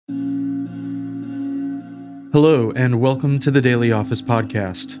Hello, and welcome to the Daily Office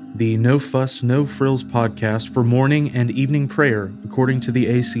Podcast, the no fuss, no frills podcast for morning and evening prayer, according to the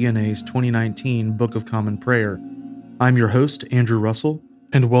ACNA's 2019 Book of Common Prayer. I'm your host, Andrew Russell,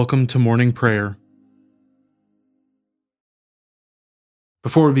 and welcome to morning prayer.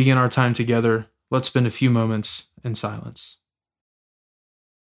 Before we begin our time together, let's spend a few moments in silence.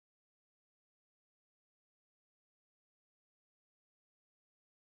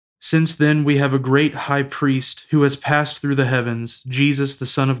 Since then we have a great high priest who has passed through the heavens, Jesus the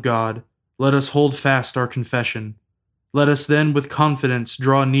Son of God. Let us hold fast our confession. Let us then with confidence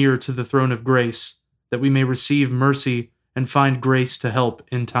draw near to the throne of grace, that we may receive mercy and find grace to help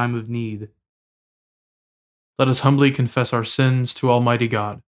in time of need. Let us humbly confess our sins to Almighty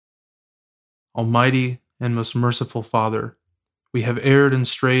God. Almighty and most merciful Father, we have erred and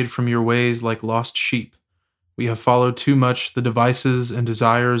strayed from your ways like lost sheep. We have followed too much the devices and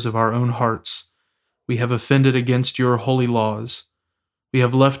desires of our own hearts. We have offended against your holy laws. We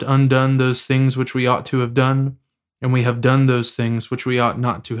have left undone those things which we ought to have done, and we have done those things which we ought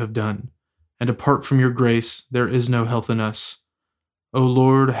not to have done. And apart from your grace, there is no health in us. O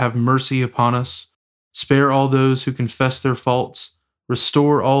Lord, have mercy upon us. Spare all those who confess their faults.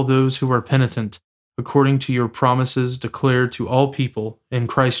 Restore all those who are penitent, according to your promises declared to all people in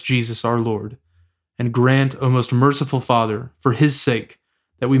Christ Jesus our Lord. And grant, O most merciful Father, for his sake,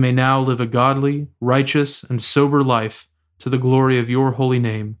 that we may now live a godly, righteous, and sober life to the glory of your holy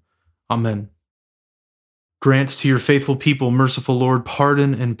name. Amen. Grant to your faithful people, merciful Lord,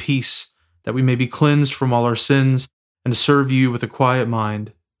 pardon and peace, that we may be cleansed from all our sins and serve you with a quiet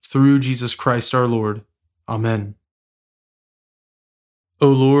mind, through Jesus Christ our Lord. Amen. O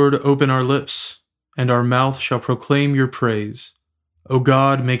Lord, open our lips, and our mouth shall proclaim your praise. O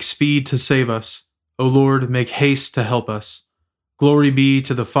God, make speed to save us. O Lord, make haste to help us. Glory be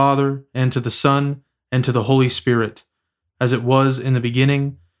to the Father, and to the Son, and to the Holy Spirit, as it was in the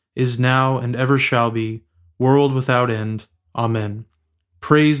beginning, is now, and ever shall be, world without end. Amen.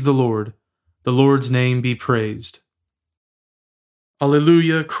 Praise the Lord. The Lord's name be praised.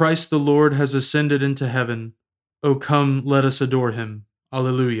 Alleluia, Christ the Lord has ascended into heaven. O come, let us adore him.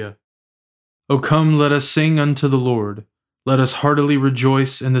 Alleluia. O come, let us sing unto the Lord. Let us heartily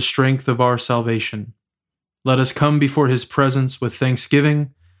rejoice in the strength of our salvation. Let us come before his presence with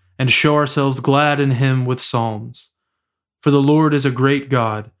thanksgiving, and show ourselves glad in him with psalms. For the Lord is a great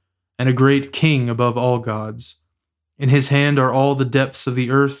God, and a great King above all gods. In his hand are all the depths of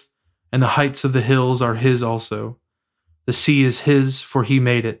the earth, and the heights of the hills are his also. The sea is his, for he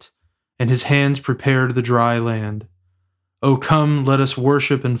made it, and his hands prepared the dry land. O come, let us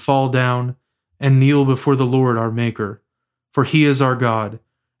worship and fall down, and kneel before the Lord our Maker. For he is our God,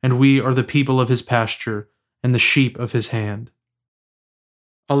 and we are the people of his pasture, and the sheep of his hand.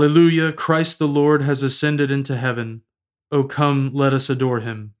 Alleluia, Christ the Lord has ascended into heaven. O come, let us adore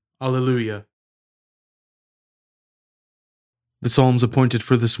him. Alleluia. The psalms appointed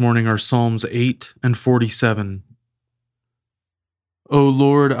for this morning are Psalms 8 and 47. O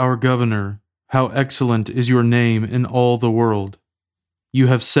Lord, our Governor, how excellent is your name in all the world. You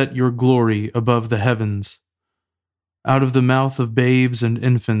have set your glory above the heavens. Out of the mouth of babes and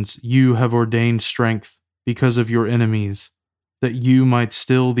infants you have ordained strength because of your enemies, that you might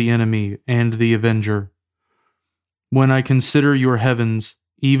still the enemy and the avenger. When I consider your heavens,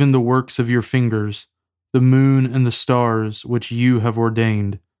 even the works of your fingers, the moon and the stars which you have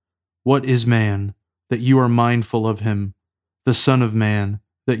ordained, what is man, that you are mindful of him, the Son of Man,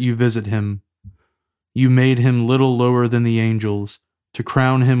 that you visit him? You made him little lower than the angels, to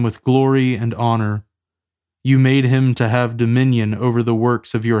crown him with glory and honor. You made him to have dominion over the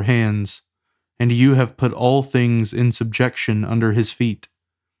works of your hands, and you have put all things in subjection under his feet.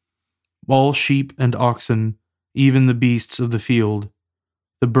 All sheep and oxen, even the beasts of the field,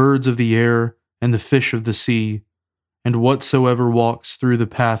 the birds of the air, and the fish of the sea, and whatsoever walks through the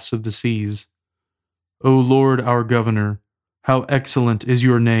paths of the seas. O Lord our Governor, how excellent is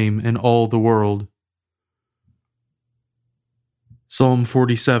your name in all the world. Psalm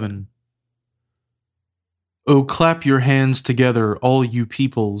 47. O clap your hands together, all you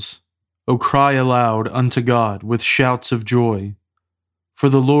peoples. O cry aloud unto God with shouts of joy. For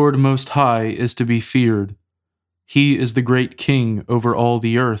the Lord Most High is to be feared. He is the great King over all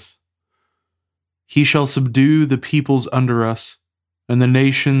the earth. He shall subdue the peoples under us, and the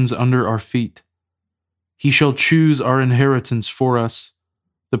nations under our feet. He shall choose our inheritance for us,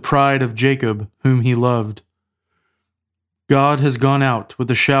 the pride of Jacob, whom he loved. God has gone out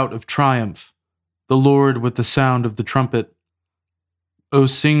with a shout of triumph, the Lord with the sound of the trumpet. O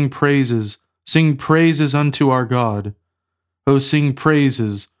sing praises unto our God. O sing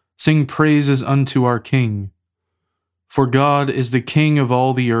praises unto our King, For God is the King of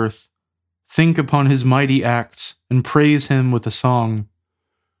all the earth. Think upon his mighty acts, and praise him with a song.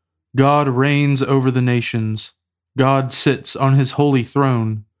 God reigns over the nations. God sits on his holy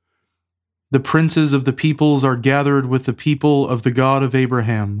throne. The princes of the peoples are gathered with the people of the God of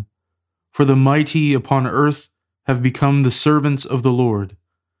Abraham. For the mighty upon earth have become the servants of the Lord,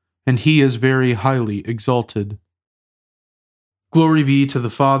 and he is very highly exalted. Glory be to the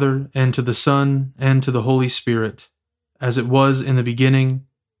Father, and to the Son, and to the Holy Spirit, as it was in the beginning,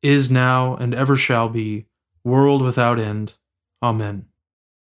 is now, and ever shall be, world without end. Amen.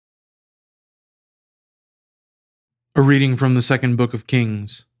 A reading from the second book of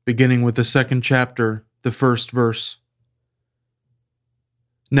Kings, beginning with the second chapter, the first verse.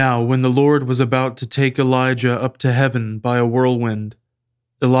 Now, when the Lord was about to take Elijah up to heaven by a whirlwind,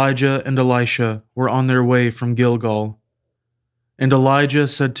 Elijah and Elisha were on their way from Gilgal. And Elijah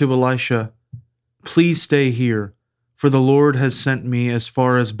said to Elisha, "Please stay here, for the Lord has sent me as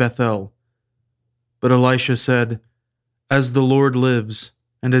far as Bethel." But Elisha said, "As the Lord lives,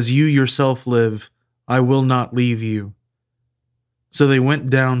 and as you yourself live, I will not leave you." So they went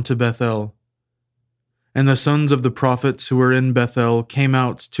down to Bethel. And the sons of the prophets who were in Bethel came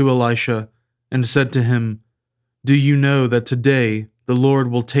out to Elisha and said to him, "Do you know that today the Lord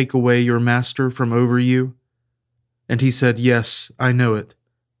will take away your master from over you?" And he said, "Yes, I know it.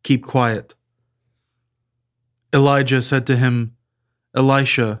 Keep quiet." Elijah said to him,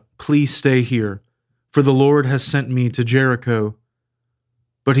 "Elisha, please stay here, for the Lord has sent me to Jericho."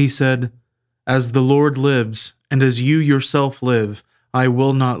 But he said, "As the Lord lives, and as you yourself live, I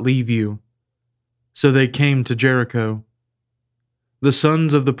will not leave you." So they came to Jericho. The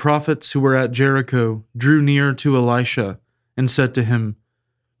sons of the prophets who were at Jericho drew near to Elisha and said to him,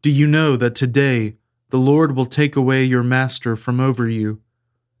 "Do you know that today the Lord will take away your master from over you?"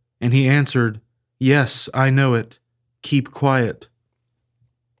 And he answered, "Yes, I know it. Keep quiet."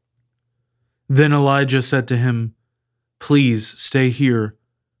 Then Elijah said to him, "Please stay here,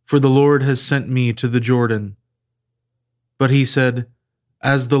 for the Lord has sent me to the Jordan." But he said,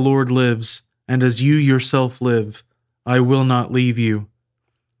 "As the Lord lives, and as you yourself live, I will not leave you."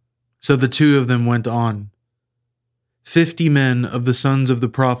 So the two of them went on. 50 men of the sons of the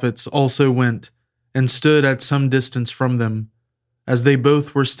prophets also went and stood at some distance from them, as they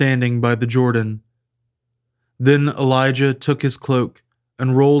both were standing by the Jordan. Then Elijah took his cloak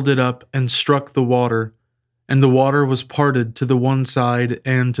and rolled it up and struck the water, and the water was parted to the one side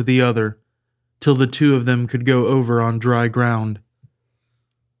and to the other, till the two of them could go over on dry ground.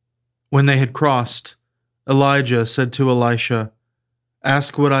 When they had crossed, Elijah said to Elisha,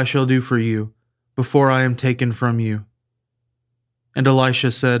 "Ask what I shall do for you, before I am taken from you." And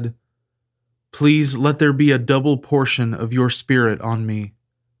Elisha said, "Please let there be a double portion of your spirit on me."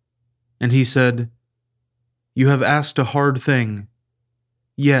 And he said, "You have asked a hard thing.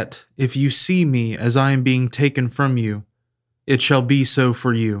 Yet, if you see me as I am being taken from you, it shall be so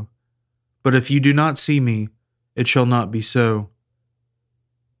for you. But if you do not see me, it shall not be so."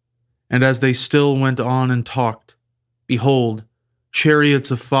 And as they still went on and talked, behold, chariots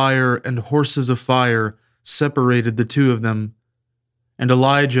of fire and horses of fire separated the two of them, and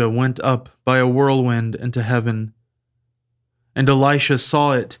Elijah went up by a whirlwind into heaven. And Elisha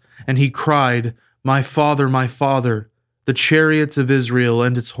saw it, and he cried, my father, the chariots of Israel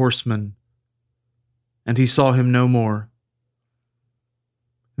and its horsemen." And he saw him no more.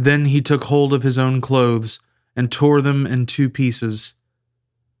 Then he took hold of his own clothes and tore them in 2 pieces.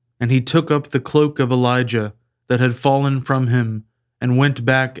 And he took up the cloak of Elijah that had fallen from him, and went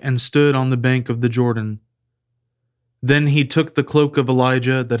back and stood on the bank of the Jordan. Then he took the cloak of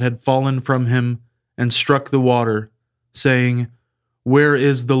Elijah that had fallen from him, and struck the water, saying, "Where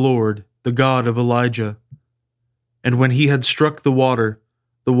is the Lord, the God of Elijah?" And when he had struck the water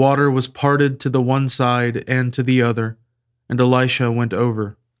was parted to the one side and to the other, and Elisha went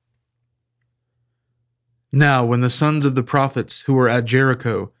over. Now when the sons of the prophets who were at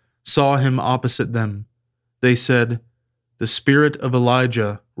Jericho saw him opposite them, they said, "The spirit of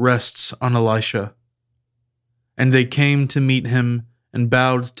Elijah rests on Elisha." And they came to meet him and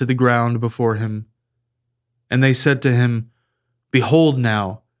bowed to the ground before him. And they said to him, "Behold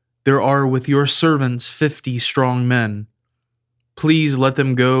now, there are with your servants 50 strong men. Please let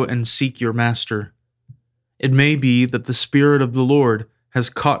them go and seek your master. It may be that the Spirit of the Lord has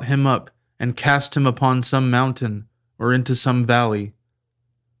caught him up and cast him upon some mountain or into some valley."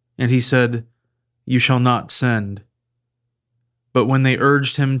 And he said, "You shall not send." But when they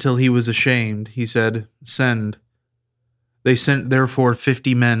urged him till he was ashamed, he said, "Send." They sent therefore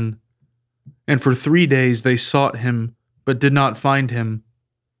 50 men, and for 3 days they sought him, but did not find him.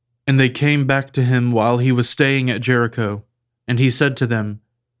 And they came back to him while he was staying at Jericho, and he said to them,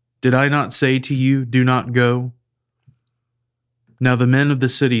 "Did I not say to you, do not go?" Now the men of the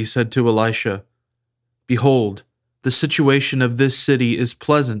city said to Elisha, "Behold, the situation of this city is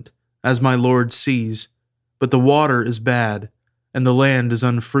pleasant, as my Lord sees, but the water is bad, and the land is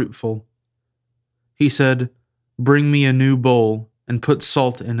unfruitful." He said, "Bring me a new bowl, and put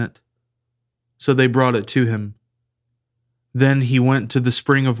salt in it." So they brought it to him. Then he went to the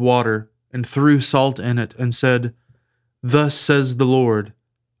spring of water, and threw salt in it, and said, "Thus says the Lord,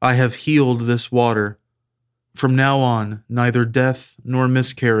 I have healed this water. From now on, neither death nor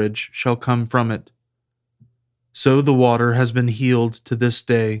miscarriage shall come from it." So the water has been healed to this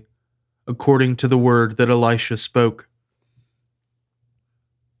day, according to the word that Elisha spoke.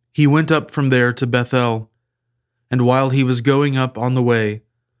 He went up from there to Bethel, and while he was going up on the way,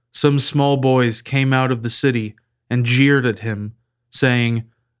 some small boys came out of the city and jeered at him, saying,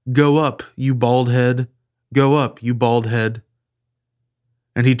 "Go up, you bald head! Go up, you bald head!"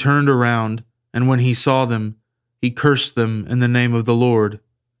 And he turned around, and when he saw them, he cursed them in the name of the Lord.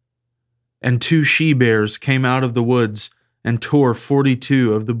 And 2 she-bears came out of the woods and tore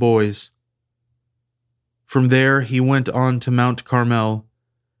 42 of the boys. From there he went on to Mount Carmel,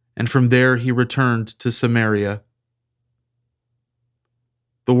 and from there he returned to Samaria.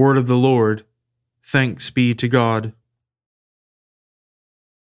 The word of the Lord. Thanks be to God.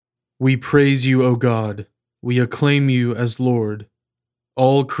 We praise you, O God. We acclaim you as Lord.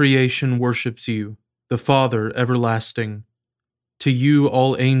 All creation worships you, the Father everlasting. To you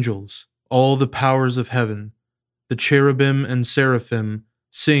all angels, all the powers of heaven, the cherubim and seraphim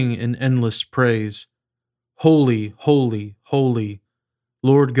sing in endless praise. Holy, holy, holy,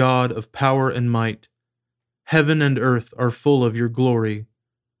 Lord God of power and might. Heaven and earth are full of your glory.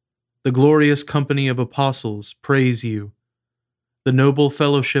 The glorious company of apostles praise you. The noble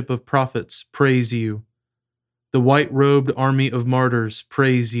fellowship of prophets praise you. The white-robed army of martyrs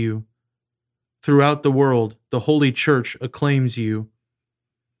praise you. Throughout the world, the Holy Church acclaims you.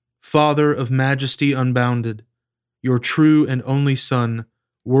 Father of majesty unbounded, your true and only Son,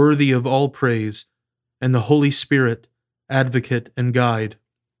 worthy of all praise, and the Holy Spirit, advocate and guide.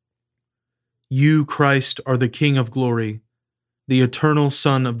 You, Christ, are the King of glory, the eternal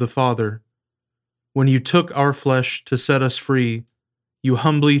Son of the Father. When you took our flesh to set us free, you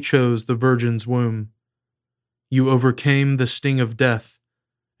humbly chose the Virgin's womb. You overcame the sting of death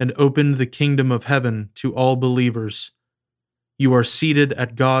and opened the kingdom of heaven to all believers. You are seated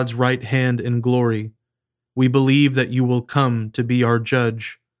at God's right hand in glory. We believe that you will come to be our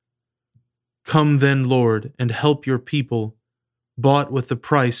judge. Come then, Lord, and help your people, bought with the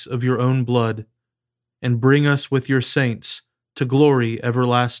price of your own blood, and bring us with your saints to glory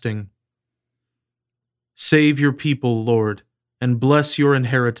everlasting. Save your people, Lord, and bless your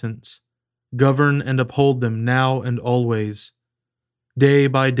inheritance. Govern and uphold them now and always. Day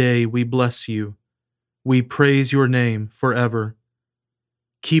by day we bless you. We praise your name forever.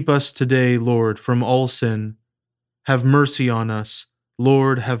 Keep us today, Lord, from all sin. Have mercy on us,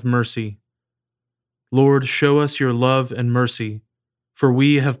 Lord, have mercy. Lord, show us your love and mercy, for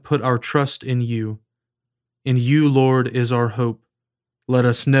we have put our trust in you. In you, Lord, is our hope. Let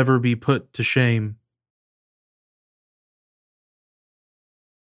us never be put to shame.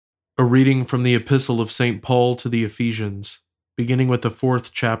 A reading from the Epistle of St. Paul to the Ephesians, beginning with the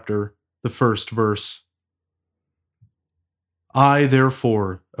 4th chapter, the 1st verse. I,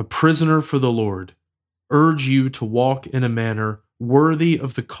 therefore, a prisoner for the Lord, urge you to walk in a manner worthy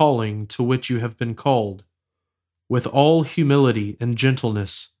of the calling to which you have been called, with all humility and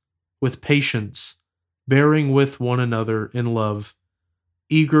gentleness, with patience, bearing with one another in love,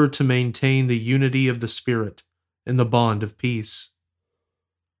 eager to maintain the unity of the Spirit in the bond of peace.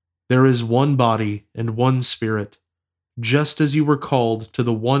 There is one body and one Spirit, just as you were called to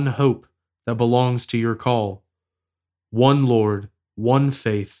the one hope that belongs to your call. One Lord, one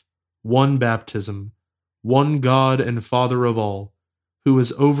faith, one baptism, one God and Father of all, who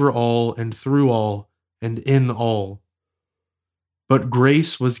is over all and through all and in all. But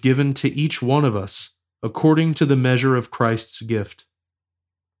grace was given to each one of us according to the measure of Christ's gift.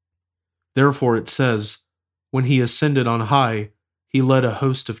 Therefore it says, when he ascended on high, he led a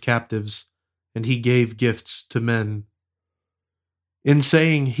host of captives, and he gave gifts to men. In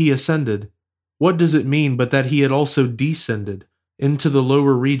saying he ascended, what does it mean but that he had also descended into the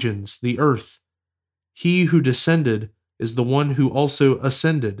lower regions, the earth? He who descended is the one who also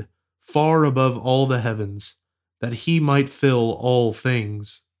ascended far above all the heavens, that he might fill all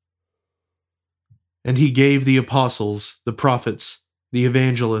things. And he gave the apostles, the prophets, the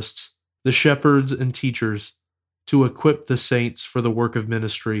evangelists, the shepherds and teachers, to equip the saints for the work of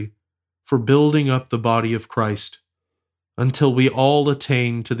ministry, for building up the body of Christ, until we all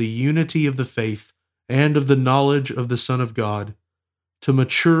attain to the unity of the faith and of the knowledge of the Son of God, to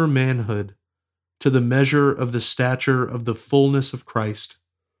mature manhood, to the measure of the stature of the fullness of Christ,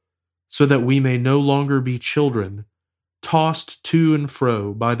 so that we may no longer be children, tossed to and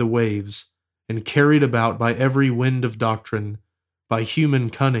fro by the waves, and carried about by every wind of doctrine, by human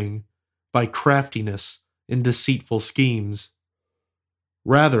cunning, by craftiness in deceitful schemes.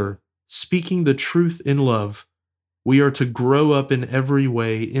 Rather, speaking the truth in love, we are to grow up in every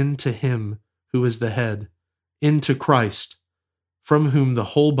way into Him who is the head, into Christ, from whom the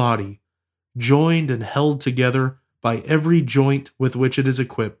whole body, joined and held together by every joint with which it is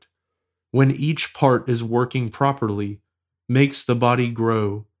equipped, when each part is working properly, makes the body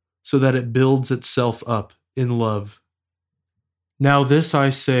grow, so that it builds itself up in love. Now this I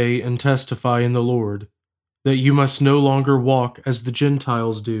say and testify in the Lord, that you must no longer walk as the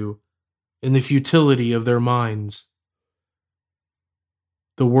Gentiles do, in the futility of their minds.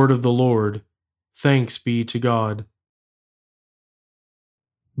 The word of the Lord. Thanks be to God.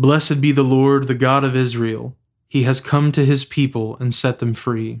 Blessed be the Lord, the God of Israel. He has come to His people and set them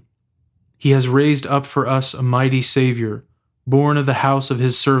free. He has raised up for us a mighty Savior, born of the house of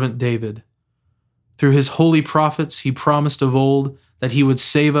His servant David. Through His holy prophets He promised of old that He would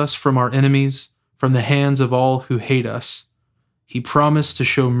save us from our enemies, from the hands of all who hate us. He promised to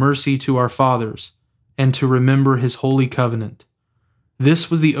show mercy to our fathers, and to remember His holy covenant.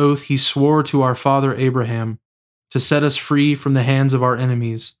 This was the oath He swore to our father Abraham, to set us free from the hands of our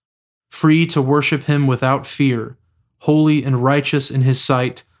enemies, free to worship Him without fear, holy and righteous in His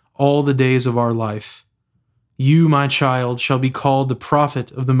sight all the days of our life. You, my child, shall be called the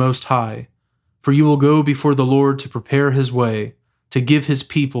prophet of the Most High, for you will go before the Lord to prepare His way, to give His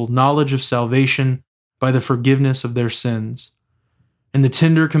people knowledge of salvation by the forgiveness of their sins. In the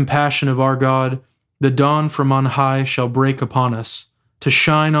tender compassion of our God, the dawn from on high shall break upon us, to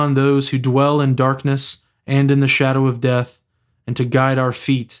shine on those who dwell in darkness and in the shadow of death, and to guide our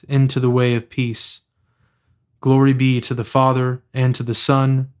feet into the way of peace. Glory be to the Father, and to the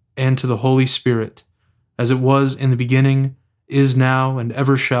Son, and to the Holy Spirit, as it was in the beginning, is now, and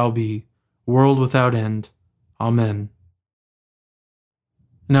ever shall be, world without end. Amen.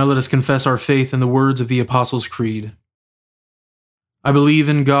 Now let us confess our faith in the words of the Apostles' Creed. I believe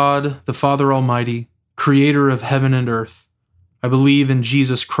in God, the Father Almighty, creator of heaven and earth. I believe in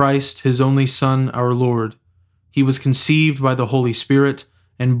Jesus Christ, His only Son, our Lord. He was conceived by the Holy Spirit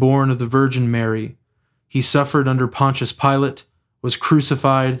and born of the Virgin Mary. He suffered under Pontius Pilate, was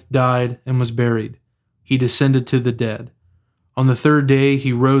crucified, died, and was buried. He descended to the dead. On the third day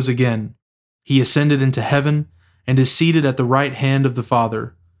He rose again. He ascended into heaven and is seated at the right hand of the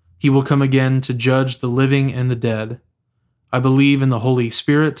Father. He will come again to judge the living and the dead. I believe in the Holy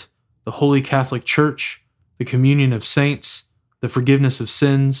Spirit, the Holy Catholic Church, the communion of saints, the forgiveness of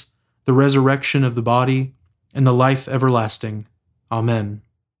sins, the resurrection of the body, and the life everlasting. Amen.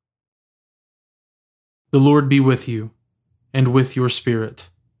 The Lord be with you, and with your spirit.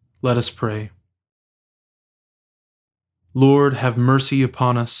 Let us pray. Lord, have mercy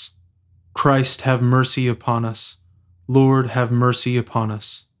upon us. Christ, have mercy upon us. Lord, have mercy upon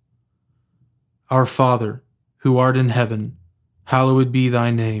us. Our Father, who art in heaven, hallowed be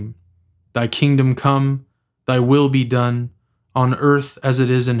thy name. Thy kingdom come, thy will be done, on earth as it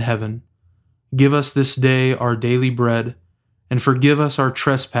is in heaven. Give us this day our daily bread, and forgive us our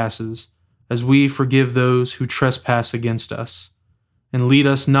trespasses, as we forgive those who trespass against us. And lead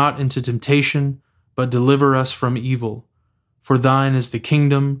us not into temptation, but deliver us from evil. For thine is the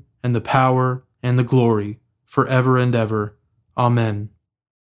kingdom, and the power, and the glory, forever and ever. Amen.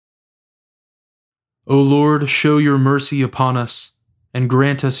 O Lord, show your mercy upon us, and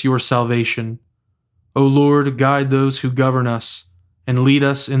grant us your salvation. O Lord, guide those who govern us, and lead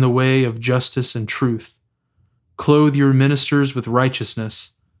us in the way of justice and truth. Clothe your ministers with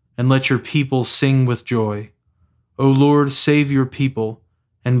righteousness, and let your people sing with joy. O Lord, save your people,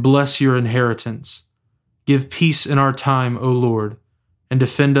 and bless your inheritance. Give peace in our time, O Lord, and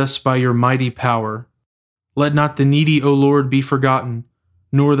defend us by your mighty power. Let not the needy, O Lord, be forgotten,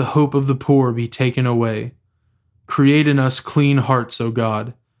 nor the hope of the poor be taken away. Create in us clean hearts, O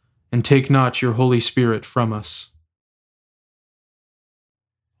God, and take not your Holy Spirit from us.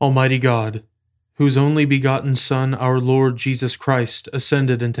 Almighty God, whose only begotten Son, our Lord Jesus Christ,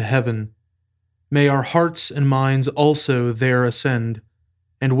 ascended into heaven, may our hearts and minds also there ascend,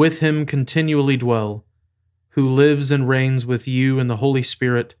 and with Him continually dwell, who lives and reigns with you in the Holy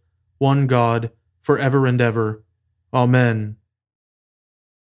Spirit, one God, forever and ever. Amen.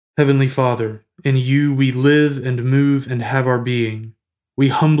 Heavenly Father, in you we live and move and have our being. We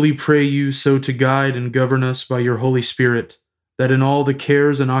humbly pray you so to guide and govern us by your Holy Spirit, that in all the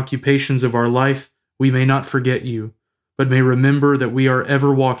cares and occupations of our life we may not forget you, but may remember that we are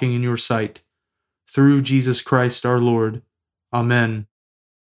ever walking in your sight. Through Jesus Christ our Lord. Amen.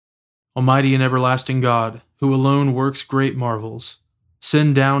 Almighty and everlasting God, who alone works great marvels,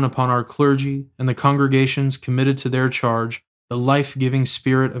 send down upon our clergy and the congregations committed to their charge the life-giving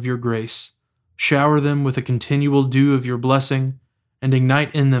Spirit of your grace. Shower them with a continual dew of your blessing, and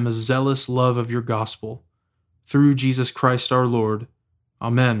ignite in them a zealous love of your gospel. Through Jesus Christ our Lord.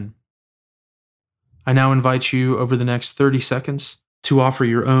 Amen. I now invite you over the next 30 seconds to offer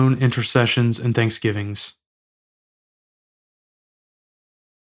your own intercessions and thanksgivings.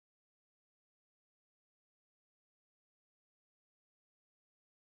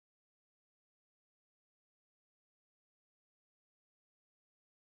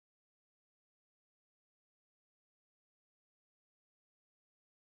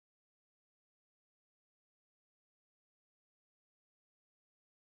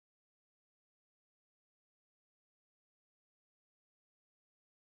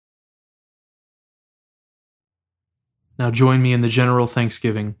 Now join me in the general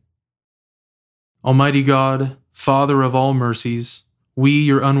thanksgiving. Almighty God, Father of all mercies, we,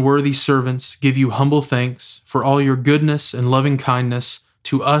 your unworthy servants, give you humble thanks for all your goodness and loving kindness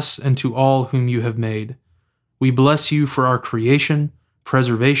to us and to all whom you have made. We bless you for our creation,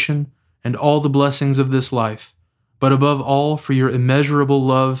 preservation, and all the blessings of this life, but above all for your immeasurable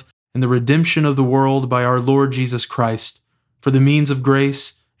love and the redemption of the world by our Lord Jesus Christ, for the means of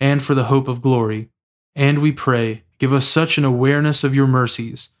grace and for the hope of glory. And we pray, give us such an awareness of your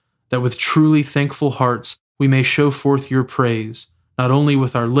mercies, that with truly thankful hearts we may show forth your praise, not only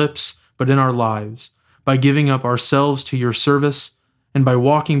with our lips, but in our lives, by giving up ourselves to your service, and by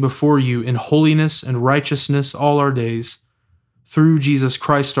walking before you in holiness and righteousness all our days. Through Jesus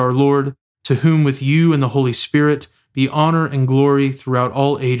Christ our Lord, to whom with you and the Holy Spirit be honor and glory throughout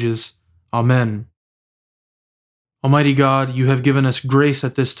all ages. Amen. Almighty God, you have given us grace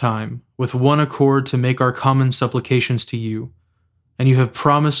at this time, with one accord to make our common supplications to you. And you have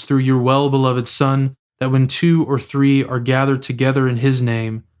promised through your well-beloved Son that when 2 or 3 are gathered together in his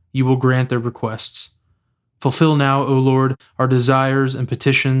name, you will grant their requests. Fulfill now, O Lord, our desires and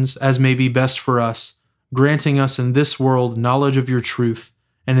petitions as may be best for us, granting us in this world knowledge of your truth,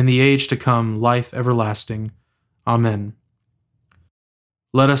 and in the age to come life everlasting. Amen.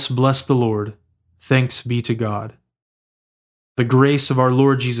 Let us bless the Lord. Thanks be to God. The grace of our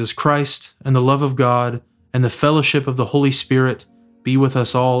Lord Jesus Christ, and the love of God, and the fellowship of the Holy Spirit be with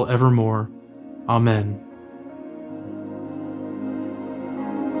us all evermore. Amen.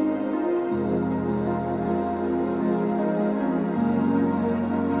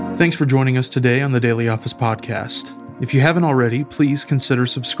 Thanks for joining us today on the Daily Office Podcast. If you haven't already, please consider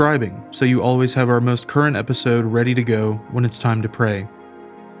subscribing so you always have our most current episode ready to go when it's time to pray.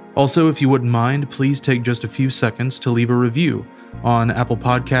 Also, if you wouldn't mind, please take just a few seconds to leave a review on Apple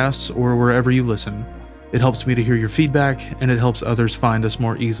Podcasts or wherever you listen. It helps me to hear your feedback, and it helps others find us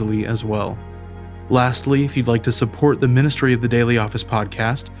more easily as well. Lastly, if you'd like to support the ministry of the Daily Office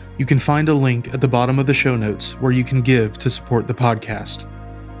Podcast, you can find a link at the bottom of the show notes where you can give to support the podcast.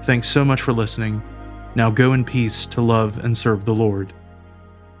 Thanks so much for listening. Now go in peace to love and serve the Lord.